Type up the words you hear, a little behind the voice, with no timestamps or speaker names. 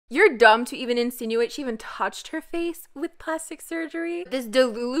You're dumb to even insinuate she even touched her face with plastic surgery. This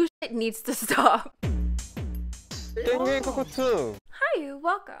Delulu shit needs to stop. Hi,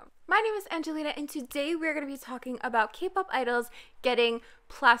 welcome. My name is Angelina, and today we're going to be talking about K-pop idols getting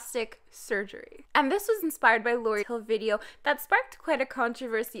plastic surgery. And this was inspired by Lorry Hill video that sparked quite a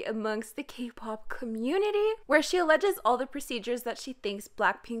controversy amongst the K-pop community, where she alleges all the procedures that she thinks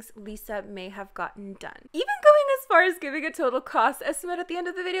Blackpink's Lisa may have gotten done. Even going as far as giving a total cost estimate at the end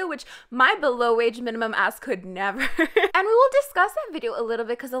of the video, which my below wage minimum ass could never. And we will discuss that video a little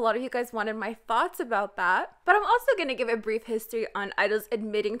bit because a lot of you guys wanted my thoughts about that. But I'm also going to give a brief history on idols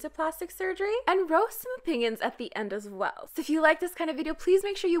admitting to plastic surgery and roast some opinions at the end as well. So if you like this kind of video, please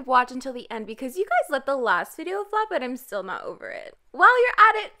make sure you watch until the end because you guys let the last video flop and I'm still not over it. While you're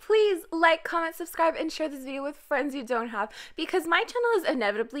at it, please like, comment, subscribe, and share this video with friends you don't have because my channel is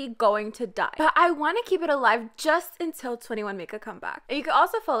inevitably going to die. But I want to keep it alive just until 21 make a comeback. And you can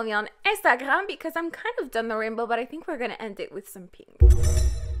also follow me on Instagram because I'm kind of done the rainbow, but I think we're going to end it with some pink.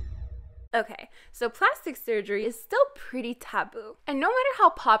 Okay, so plastic surgery is still pretty taboo. And no matter how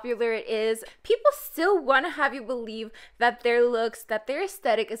popular it is, people still want to have you believe that their looks, that their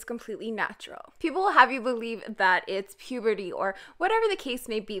aesthetic is completely natural. People will have you believe that it's puberty or whatever the case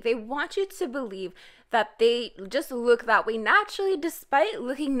may be. They want you to believe that they just look that way naturally despite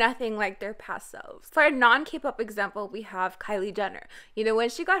looking nothing like their past selves. For a non-K-pop example, we have Kylie Jenner. You know, when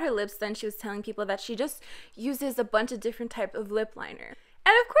she got her lips done, she was telling people that she just uses a bunch of different types of lip liner.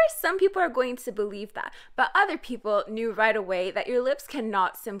 And of course, some people are going to believe that, but other people knew right away that your lips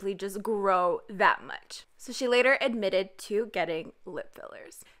cannot simply just grow that much. So she later admitted to getting lip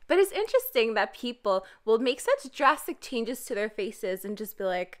fillers. But it's interesting that people will make such drastic changes to their faces and just be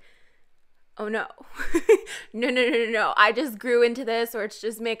like, oh no, no, I just grew into this, or it's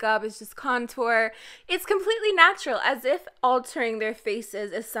just makeup, it's just contour. It's completely natural, as if altering their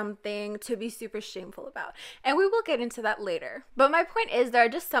faces is something to be super shameful about. And we will get into that later. But my point is, there are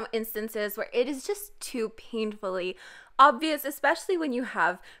just some instances where it is just too painfully obvious, especially when you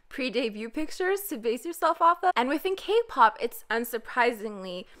have pre-debut pictures to base yourself off of. And within K-pop, it's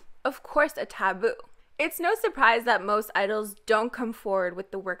unsurprisingly, of course, a taboo. It's no surprise that most idols don't come forward with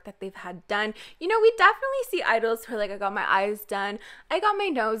the work that they've had done. You know, we definitely see idols who are like, I got my eyes done, I got my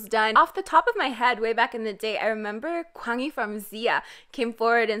nose done. Off the top of my head, way back in the day, I remember Kwangi from Zia came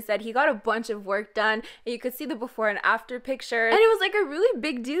forward and said he got a bunch of work done, and you could see the before and after pictures. And it was like a really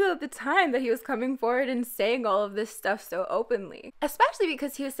big deal at the time that he was coming forward and saying all of this stuff so openly. Especially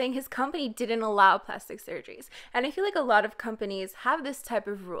because he was saying his company didn't allow plastic surgeries. And I feel like a lot of companies have this type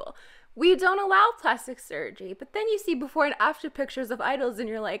of rule. We don't allow plastic surgery, but then you see before and after pictures of idols and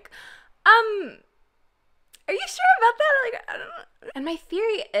you're like, are you sure about that? Like, I don't know. And my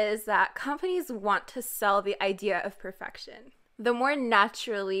theory is that companies want to sell the idea of perfection. The more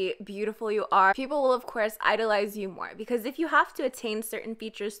naturally beautiful you are, people will of course idolize you more, because if you have to attain certain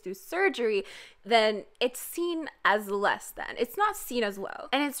features through surgery, then it's seen as less than. It's not seen as well.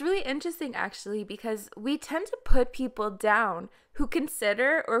 And it's really interesting actually, because we tend to put people down who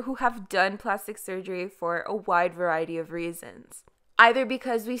consider or who have done plastic surgery for a wide variety of reasons. Either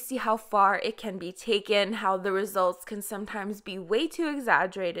because we see how far it can be taken, how the results can sometimes be way too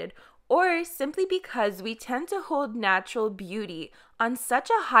exaggerated, or simply because we tend to hold natural beauty on such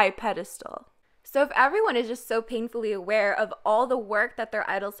a high pedestal. So if everyone is just so painfully aware of all the work that their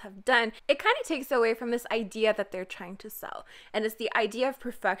idols have done, it kind of takes away from this idea that they're trying to sell. And it's the idea of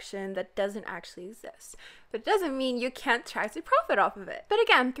perfection that doesn't actually exist. But it doesn't mean you can't try to profit off of it. But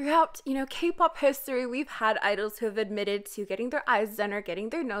again, throughout, K-pop history, we've had idols who have admitted to getting their eyes done or getting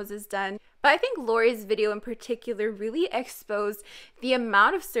their noses done. But I think Lori's video in particular really exposed the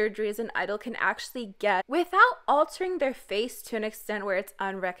amount of surgeries an idol can actually get without altering their face to an extent where it's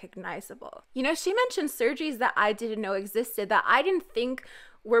unrecognizable. She mentioned surgeries that I didn't know existed, that I didn't think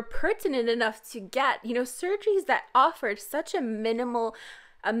were pertinent enough to get. Surgeries that offered such a minimal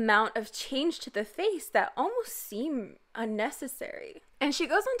amount of change to the face that almost seem unnecessary. And she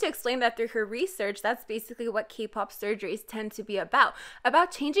goes on to explain that through her research, that's basically what K-pop surgeries tend to be about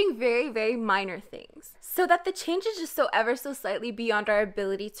changing very, very minor things. So that the change is just so ever so slightly beyond our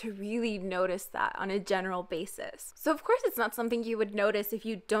ability to really notice that on a general basis. So of course it's not something you would notice if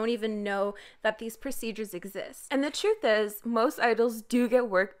you don't even know that these procedures exist. And the truth is, most idols do get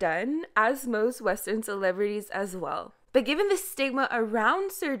work done, as most Western celebrities as well. But given the stigma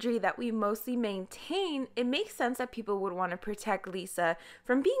around surgery that we mostly maintain, it makes sense that people would want to protect Lisa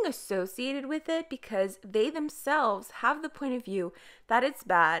from being associated with it because they themselves have the point of view that it's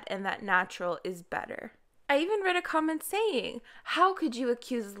bad and that natural is better. I even read a comment saying, how could you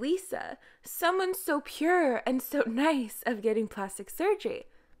accuse Lisa, someone so pure and so nice, of getting plastic surgery?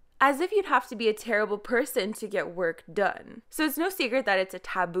 as if you'd have to be a terrible person to get work done. So it's no secret that it's a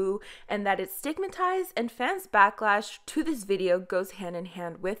taboo and that it's stigmatized, and fans' backlash to this video goes hand in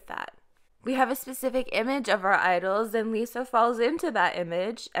hand with that. We have a specific image of our idols, and Lisa falls into that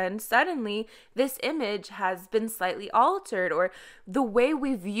image, and suddenly this image has been slightly altered, or the way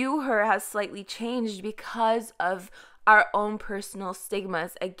we view her has slightly changed because of our own personal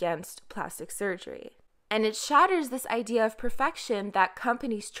stigmas against plastic surgery. And it shatters this idea of perfection that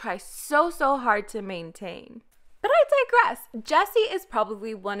companies try so hard to maintain. But I digress. Jessie is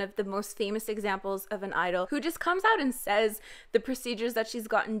probably one of the most famous examples of an idol who just comes out and says the procedures that she's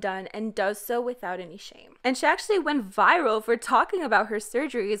gotten done and does so without any shame. And she actually went viral for talking about her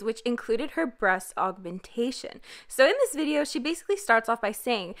surgeries, which included her breast augmentation. So in this video, she basically starts off by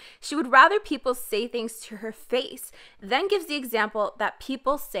saying she would rather people say things to her face, then gives the example that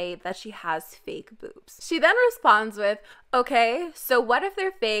people say that she has fake boobs. She then responds with, okay, so what if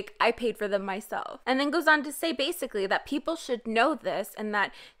they're fake? I paid for them myself. And then goes on to say basically that people should know this and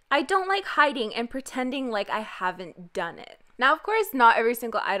that I don't like hiding and pretending like I haven't done it. Now, of course, not every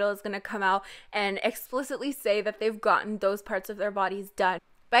single idol is going to come out and explicitly say that they've gotten those parts of their bodies done.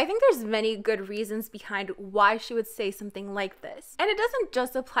 But I think there's many good reasons behind why she would say something like this. And it doesn't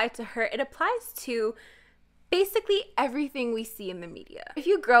just apply to her, it applies to basically everything we see in the media. If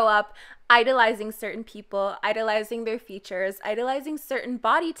you grow up idolizing certain people, idolizing their features, idolizing certain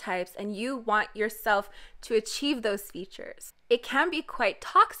body types, and you want yourself to achieve those features, it can be quite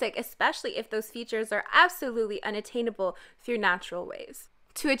toxic, especially if those features are absolutely unattainable through natural ways.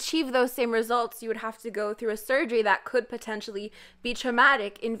 To achieve those same results, you would have to go through a surgery that could potentially be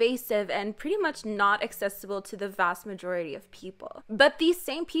traumatic, invasive, and pretty much not accessible to the vast majority of people. But these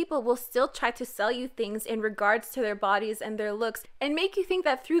same people will still try to sell you things in regards to their bodies and their looks and make you think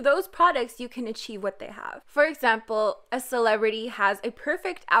that through those products you can achieve what they have. For example, a celebrity has a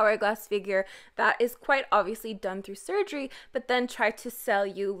perfect hourglass figure that is quite obviously done through surgery, but then try to sell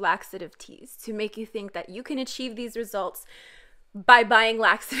you laxative teas to make you think that you can achieve these results by buying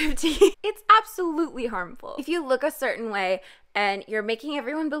laxative tea. It's absolutely harmful. If you look a certain way and you're making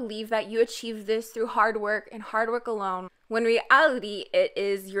everyone believe that you achieved this through hard work and hard work alone, when in reality it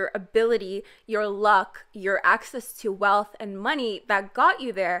is your ability, your luck, your access to wealth and money that got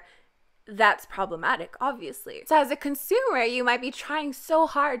you there, that's problematic, obviously. So as a consumer, you might be trying so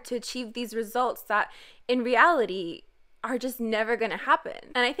hard to achieve these results that in reality are just never gonna happen.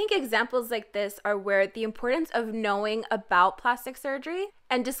 And I think examples like this are where the importance of knowing about plastic surgery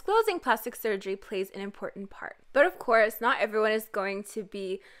and disclosing plastic surgery plays an important part. But of course, not everyone is going to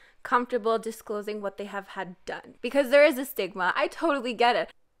be comfortable disclosing what they have had done because there is a stigma. I totally get it.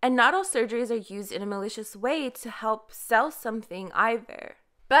 And not all surgeries are used in a malicious way to help sell something either.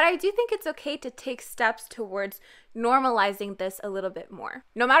 But I do think it's okay to take steps towards normalizing this a little bit more.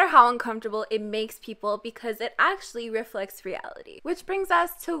 No matter how uncomfortable it makes people, because it actually reflects reality. Which brings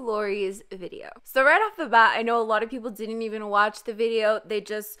us to Lorry's video. So right off the bat, I know a lot of people didn't even watch the video. They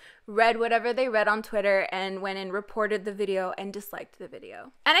just read whatever they read on Twitter and went and reported the video and disliked the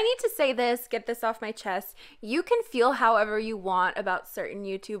video. And I need to say this, get this off my chest. You can feel however you want about certain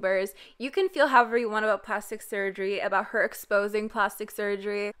YouTubers. You can feel however you want about plastic surgery, about her exposing plastic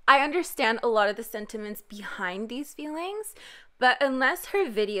surgery. I understand a lot of the sentiments behind these feelings, but unless her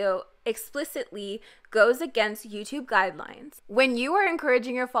video explicitly goes against YouTube guidelines, when you are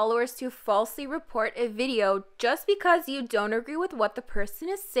encouraging your followers to falsely report a video just because you don't agree with what the person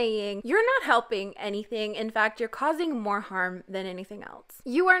is saying, you're not helping anything. In fact, you're causing more harm than anything else.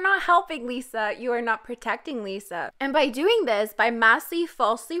 You are not helping Lisa. You are not protecting Lisa. And by doing this, by massively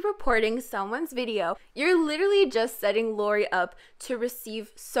falsely reporting someone's video, you're literally just setting Lorry up to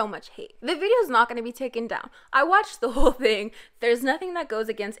receive so much hate. The video is not going to be taken down. I watched the whole thing. There's nothing that goes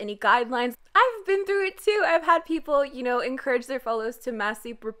against any guidelines. I've been through it too. I've had people, encourage their followers to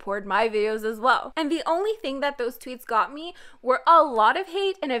massively report my videos as well. And the only thing that those tweets got me were a lot of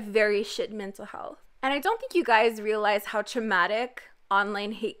hate and a very shit mental health. And I don't think you guys realize how traumatic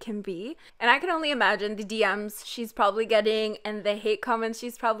online hate can be. And I can only imagine the DMs she's probably getting and the hate comments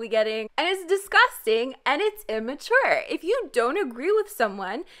she's probably getting. And it's disgusting and it's immature. If you don't agree with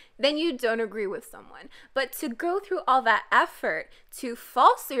someone, then you don't agree with someone. But to go through all that effort to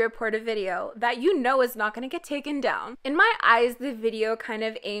falsely report a video that you know is not going to get taken down, in my eyes, the video kind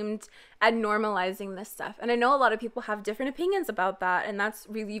of aimed at normalizing this stuff. And I know a lot of people have different opinions about that, and that's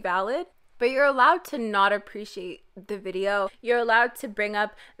really valid. but you're allowed to not appreciate the video. You're allowed to bring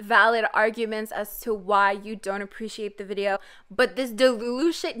up valid arguments as to why you don't appreciate the video, but this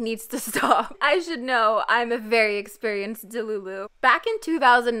Delulu shit needs to stop. I should know, I'm a very experienced Delulu. Back in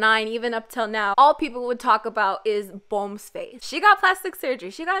 2009, even up till now, all people would talk about is Bom's face. She got plastic surgery.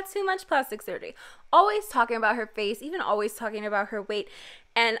 She got too much plastic surgery. Always talking about her face, even always talking about her weight.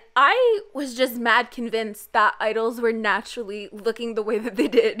 And I was just mad convinced that idols were naturally looking the way that they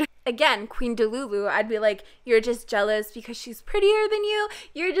did. Again, Queen Delulu, I'd be like, you're just jealous because she's prettier than you.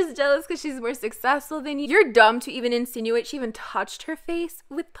 You're just jealous because she's more successful than you. You're dumb to even insinuate she even touched her face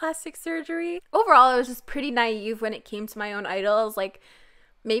with plastic surgery. Overall, I was just pretty naive when it came to my own idols. Like,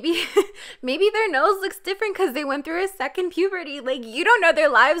 maybe their nose looks different because they went through a second puberty. Like, you don't know their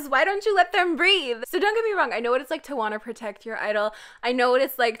lives. Why don't you let them breathe? So don't get me wrong. I know what it's like to want to protect your idol. I know what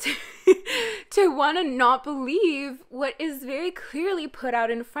it's like to want to not believe what is very clearly put out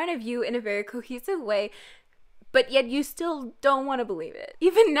in front of you in a very cohesive way, but yet you still don't want to believe it.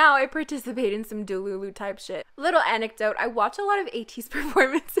 Even now, I participate in some Delulu type shit. Little anecdote, I watch a lot of ATEEZ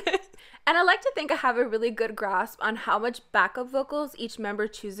performances. And I like to think I have a really good grasp on how much backup vocals each member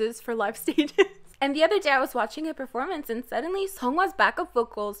chooses for live stages. And the other day I was watching a performance and suddenly Seonghwa's backup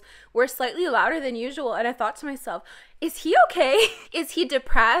vocals were slightly louder than usual, and I thought to myself, is he okay? Is he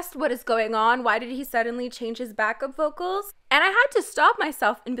depressed? What is going on? Why did he suddenly change his backup vocals? And I had to stop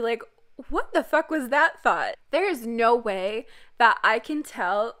myself and be like, what the fuck was that thought? There is no way that I can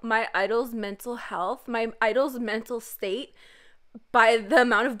tell my idol's mental health, my idol's mental state by the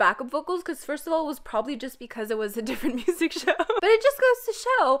amount of backup vocals, because first of all, it was probably just because it was a different music show. But it just goes to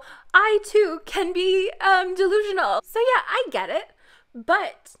show I too can be delusional. So yeah, I get it,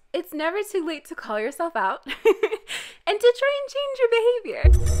 but it's never too late to call yourself out and to try and change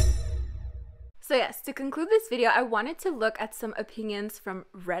your behavior. So yes, to conclude this video, I wanted to look at some opinions from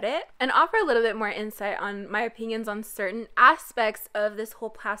Reddit and offer a little bit more insight on my opinions on certain aspects of this whole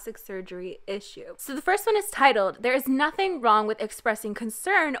plastic surgery issue. So the first one is titled, "There is nothing wrong with expressing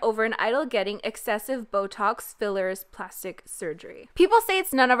concern over an idol getting excessive Botox, fillers, plastic surgery. People say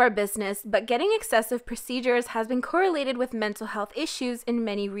it's none of our business, but getting excessive procedures has been correlated with mental health issues in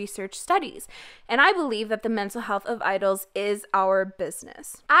many research studies, and I believe that the mental health of idols is our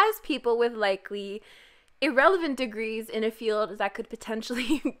business. As people with likely irrelevant degrees in a field that could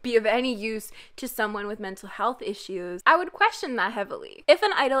potentially be of any use to someone with mental health issues, I would question that heavily. If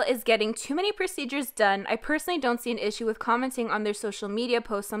an idol is getting too many procedures done, I personally don't see an issue with commenting on their social media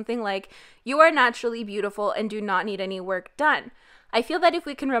posts something like, 'You are naturally beautiful and do not need any work done.' I feel that if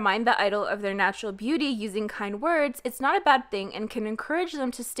we can remind the idol of their natural beauty using kind words, it's not a bad thing and can encourage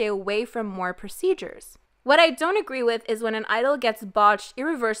them to stay away from more procedures. What I don't agree with is when an idol gets botched,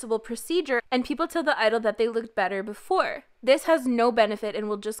 irreversible procedure and people tell the idol that they looked better before. This has no benefit and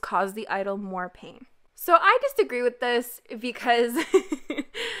will just cause the idol more pain." So I disagree with this because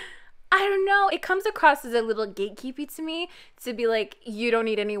I don't know, it comes across as a little gatekeepy to me to be like, you don't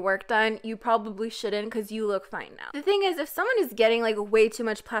need any work done, you probably shouldn't because you look fine now. The thing is, if someone is getting like way too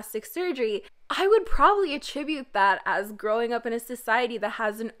much plastic surgery, I would probably attribute that as growing up in a society that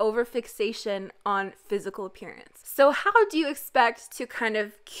has an overfixation on physical appearance. So how do you expect to kind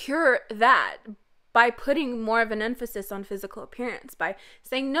of cure that? By putting more of an emphasis on physical appearance, by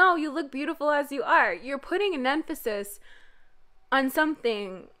saying, no, you look beautiful as you are. You're putting an emphasis on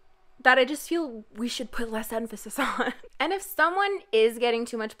something that I just feel we should put less emphasis on. And if someone is getting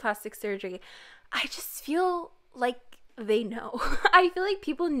too much plastic surgery, I just feel like they know. I feel like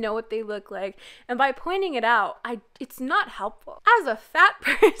people know what they look like, and by pointing it out, it's not helpful. As a fat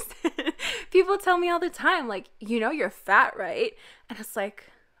person, people tell me all the time, like, you know you're fat, right? And it's like,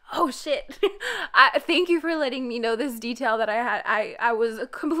 oh shit. Thank you for letting me know this detail that I was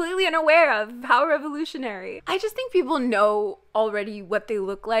completely unaware of. How revolutionary. I just think people know already what they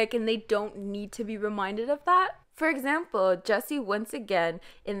look like and they don't need to be reminded of that. For example, Jessie once again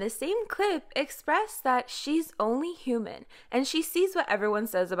in the same clip expressed that she's only human and she sees what everyone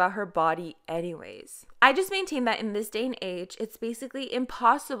says about her body anyways. I just maintain that in this day and age, it's basically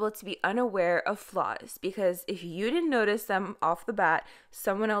impossible to be unaware of flaws because if you didn't notice them off the bat,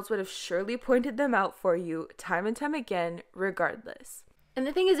 someone else would have surely pointed them out for you time and time again, regardless. And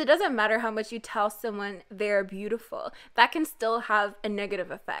the thing is, it doesn't matter how much you tell someone they're beautiful, that can still have a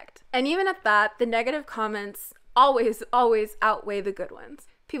negative effect. And even at that, the negative comments always outweigh the good ones.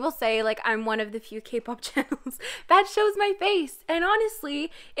 People say, like, I'm one of the few K-pop channels that shows my face. And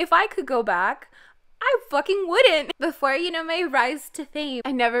honestly, if I could go back, I fucking wouldn't. Before, my rise to fame,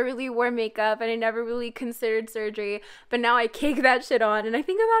 I never really wore makeup and I never really considered surgery, but now I cake that shit on and I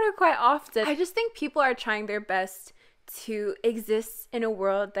think about it quite often. I just think people are trying their best to exist in a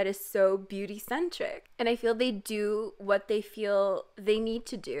world that is so beauty centric. And I feel they do what they feel they need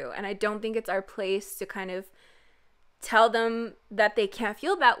to do. And I don't think it's our place to kind of tell them that they can't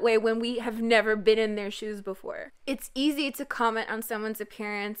feel that way when we have never been in their shoes before. It's easy to comment on someone's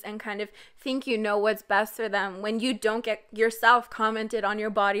appearance and kind of think you know what's best for them when you don't get yourself commented on your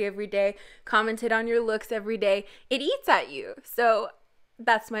body every day, commented on your looks every day. It eats at you. So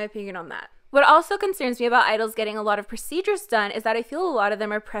that's my opinion on that. What also concerns me about idols getting a lot of procedures done is that I feel a lot of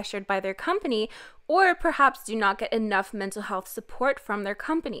them are pressured by their company or perhaps do not get enough mental health support from their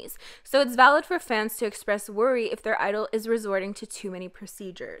companies. So it's valid for fans to express worry if their idol is resorting to too many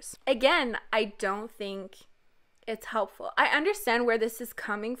procedures. Again, I don't think it's helpful. I understand where this is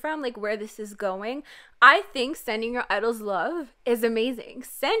coming from, like where this is going. I think sending your idols love is amazing.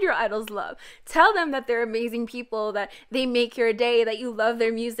 Send your idols love. Tell them that they're amazing people, that they make your day, that you love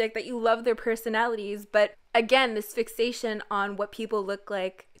their music, that you love their personalities. But again, this fixation on what people look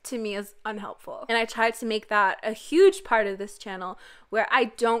like to me is unhelpful. And I try to make that a huge part of this channel where I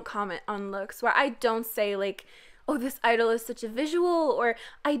don't comment on looks, where I don't say like, oh, this idol is such a visual, or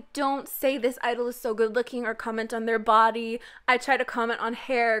I don't say this idol is so good looking or comment on their body. I try to comment on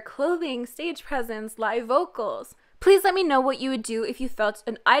hair, clothing, stage presence, live vocals. Please let me know what you would do if you felt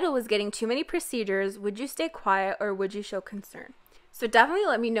an idol was getting too many procedures. Would you stay quiet or would you show concern? So definitely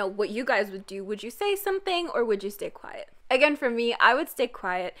let me know what you guys would do. Would you say something or would you stay quiet? Again, for me, I would stay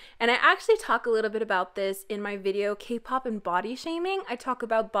quiet. And I actually talk a little bit about this in my video, K-pop and body shaming. I talk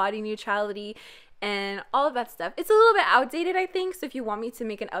about body neutrality and all of that stuff. It's a little bit outdated, I think, so if you want me to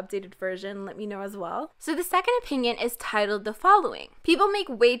make an updated version, let me know as well. So the second opinion is titled the following: people make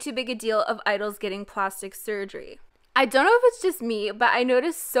way too big a deal of idols getting plastic surgery. I don't know if it's just me, but I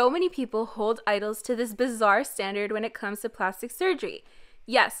notice so many people hold idols to this bizarre standard when it comes to plastic surgery.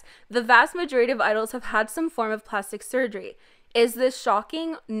 Yes, the vast majority of idols have had some form of plastic surgery. Is this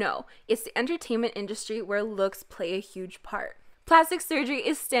shocking? No. It's the entertainment industry where looks play a huge part. Plastic surgery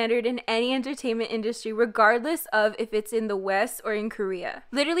is standard in any entertainment industry, regardless of if it's in the West or in Korea.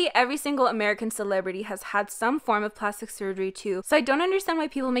 Literally every single American celebrity has had some form of plastic surgery too, so I don't understand why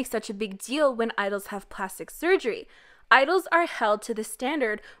people make such a big deal when idols have plastic surgery. Idols are held to the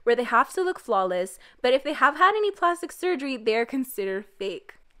standard where they have to look flawless, but if they have had any plastic surgery, they are considered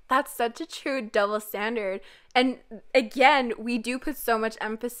fake. That's such a true double standard. And again, we do put so much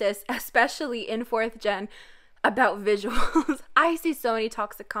emphasis, especially in 4th gen, about visuals. I see so many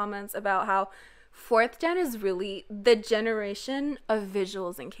toxic comments about how 4th gen is really the generation of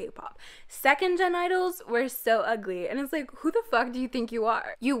visuals in K-pop. 2nd gen idols were so ugly, and it's like, who the fuck do you think you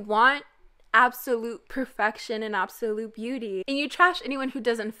are? You want absolute perfection and absolute beauty, and you trash anyone who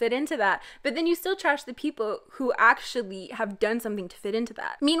doesn't fit into that, but then you still trash the people who actually have done something to fit into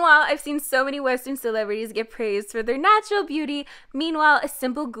that. Meanwhile, I've seen so many Western celebrities get praised for their natural beauty. Meanwhile, a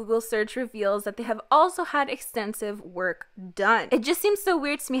simple Google search reveals that they have also had extensive work done. It just seems so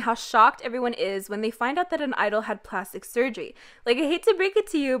weird to me how shocked everyone is when they find out that an idol had plastic surgery. Like, I hate to break it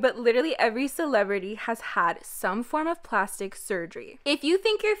to you, but literally every celebrity has had some form of plastic surgery. If you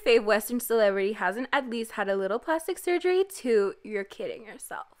think your fave Western celebrity hasn't at least had a little plastic surgery too, you're kidding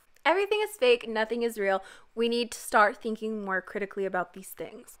yourself. Everything is fake, nothing is real. We need to start thinking more critically about these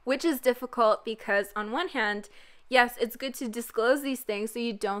things, which is difficult because on one hand, yes, it's good to disclose these things so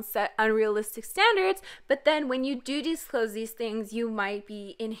you don't set unrealistic standards, but then when you do disclose these things, you might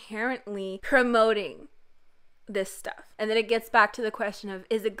be inherently promoting this stuff. And then it gets back to the question of,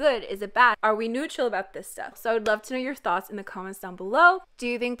 is it good? Is it bad? Are we neutral about this stuff? So I would love to know your thoughts in the comments down below. Do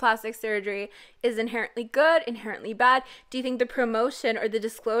you think plastic surgery is inherently good, inherently bad? Do you think the promotion or the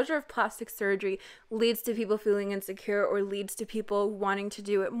disclosure of plastic surgery leads to people feeling insecure or leads to people wanting to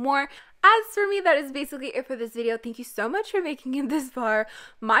do it more? As for me, that is basically it for this video. Thank you so much for making it this far.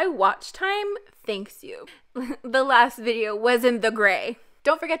 My watch time thanks you. The last video was in the gray.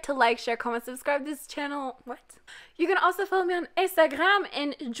 Don't forget to like, share, comment, subscribe to this channel. What? You can also follow me on Instagram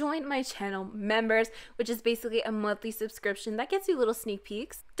and join my channel members, which is basically a monthly subscription that gets you little sneak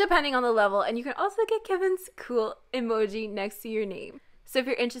peeks depending on the level. And you can also get Kevin's cool emoji next to your name. So if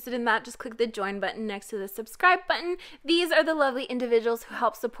you're interested in that, just click the join button next to the subscribe button. These are the lovely individuals who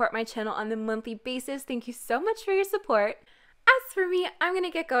help support my channel on a monthly basis. Thank you so much for your support. As for me, I'm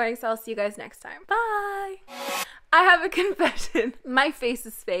gonna get going, so I'll see you guys next time. Bye! I have a confession. My face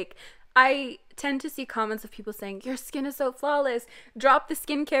is fake. I tend to see comments of people saying, your skin is so flawless, drop the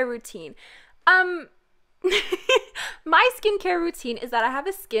skincare routine. My skincare routine is that I have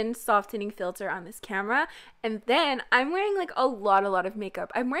a skin softening filter on this camera, and then I'm wearing like a lot of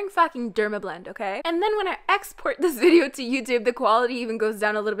makeup. I'm wearing fucking Dermablend, okay? And then when I export this video to YouTube, the quality even goes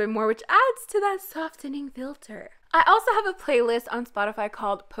down a little bit more, which adds to that softening filter. I also have a playlist on Spotify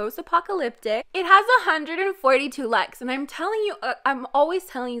called Post-APOCALYPTIC. It has 142 likes, and I'm telling you, I'm always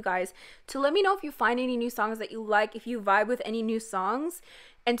telling you guys to let me know if you find any new songs that you like, if you vibe with any new songs,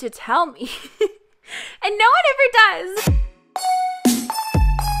 and to tell me. And no one ever does.